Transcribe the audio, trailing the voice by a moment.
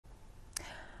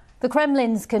The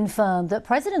Kremlin's confirmed that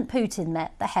President Putin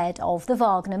met the head of the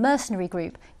Wagner mercenary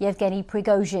group, Yevgeny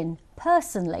Prigozhin,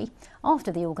 personally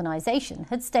after the organisation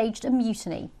had staged a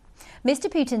mutiny.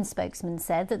 Mr. Putin's spokesman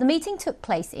said that the meeting took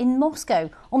place in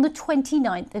Moscow on the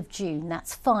 29th of June.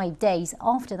 That's 5 days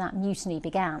after that mutiny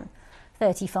began.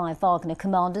 35 Wagner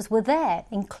commanders were there,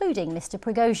 including Mr.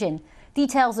 Prigozhin.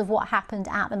 Details of what happened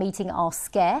at the meeting are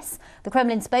scarce. The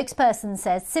Kremlin spokesperson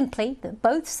says simply that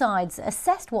both sides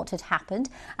assessed what had happened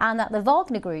and that the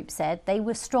Wagner group said they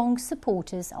were strong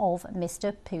supporters of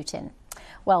Mr. Putin.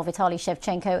 Well, Vitaly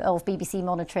Shevchenko of BBC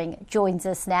Monitoring joins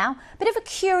us now. Bit of a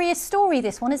curious story,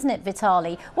 this one, isn't it,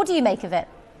 Vitaly? What do you make of it?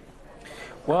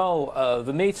 Well,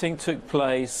 the meeting took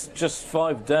place just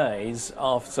 5 days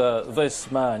after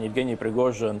this man, Yevgeny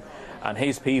Prigozhin, and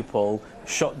his people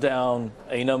shot down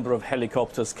a number of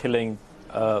helicopters, killing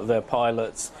their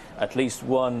pilots, at least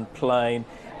one plane.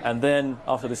 And then,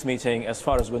 after this meeting, as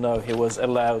far as we know, he was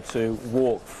allowed to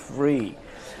walk free.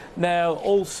 Now,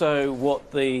 also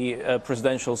what the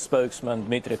presidential spokesman,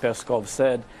 Dmitry Peskov,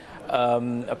 said,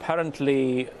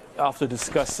 apparently after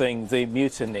discussing the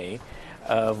mutiny,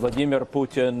 Vladimir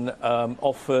Putin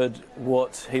offered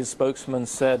what his spokesman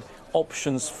said,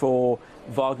 options for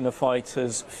Wagner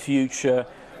fighters' future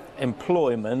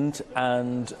employment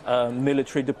and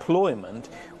military deployment,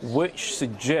 which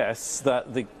suggests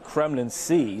that the Kremlin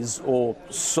sees or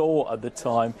saw at the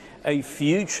time a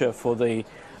future for the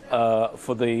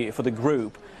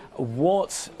group.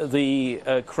 What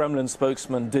the Kremlin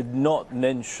spokesman did not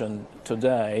mention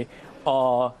today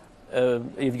are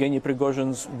Yevgeny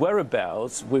Prigozhin's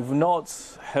whereabouts. We've not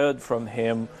heard from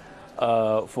him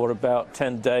for about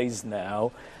 10 days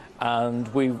now, and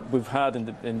we've had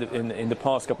in the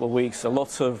past couple of weeks a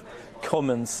lot of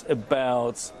comments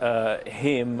about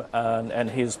him and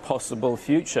his possible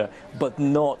future, but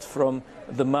not from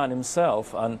the man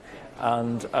himself.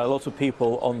 And a lot of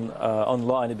people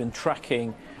online have been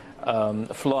tracking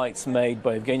flights made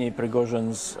by Yevgeny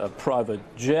Prigozhin's private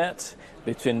jet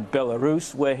between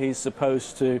Belarus, where he's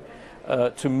supposed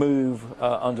to move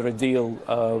under a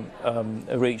deal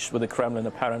reached with the Kremlin,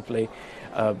 apparently.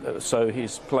 So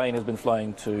his plane has been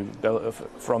flying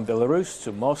from Belarus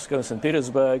to Moscow, St.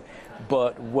 Petersburg,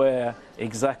 but where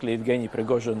exactly Yevgeny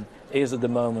Prigozhin is at the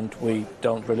moment, we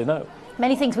don't really know.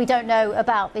 Many things we don't know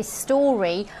about this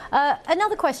story.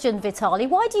 Another question, Vitaly.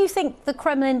 Why do you think the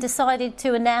Kremlin decided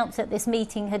to announce that this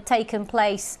meeting had taken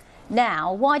place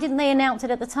now? Why didn't they announce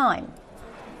it at the time?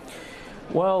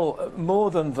 Well, more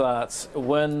than that,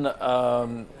 when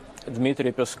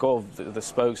Dmitry Peskov, the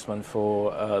spokesman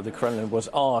for the Kremlin, was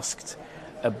asked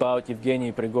about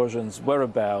Yevgeny Prigozhin's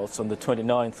whereabouts on the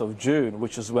 29th of June,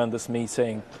 which is when this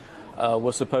meeting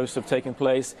was supposed to have taken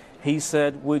place, he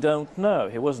said, "We don't know."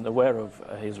 He wasn't aware of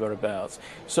his whereabouts.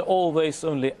 So all this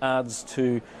only adds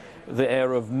to the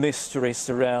air of mystery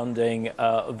surrounding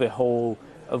the whole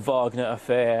Wagner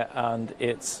affair and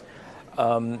its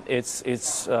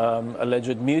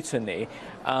alleged mutiny.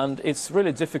 And it's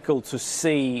really difficult to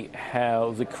see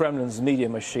how the Kremlin's media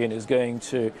machine is going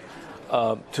to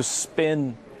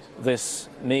spin this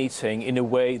meeting in a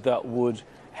way that would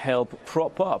help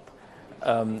prop up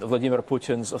Vladimir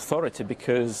Putin's authority,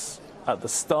 because at the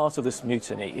start of this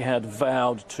mutiny he had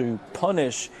vowed to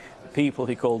punish people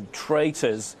he called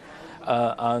traitors,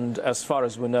 and as far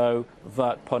as we know,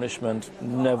 that punishment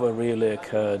never really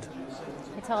occurred.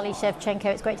 Vitaly Shevchenko,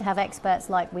 it's great to have experts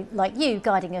like you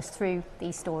guiding us through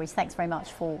these stories. Thanks very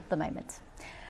much for the moment.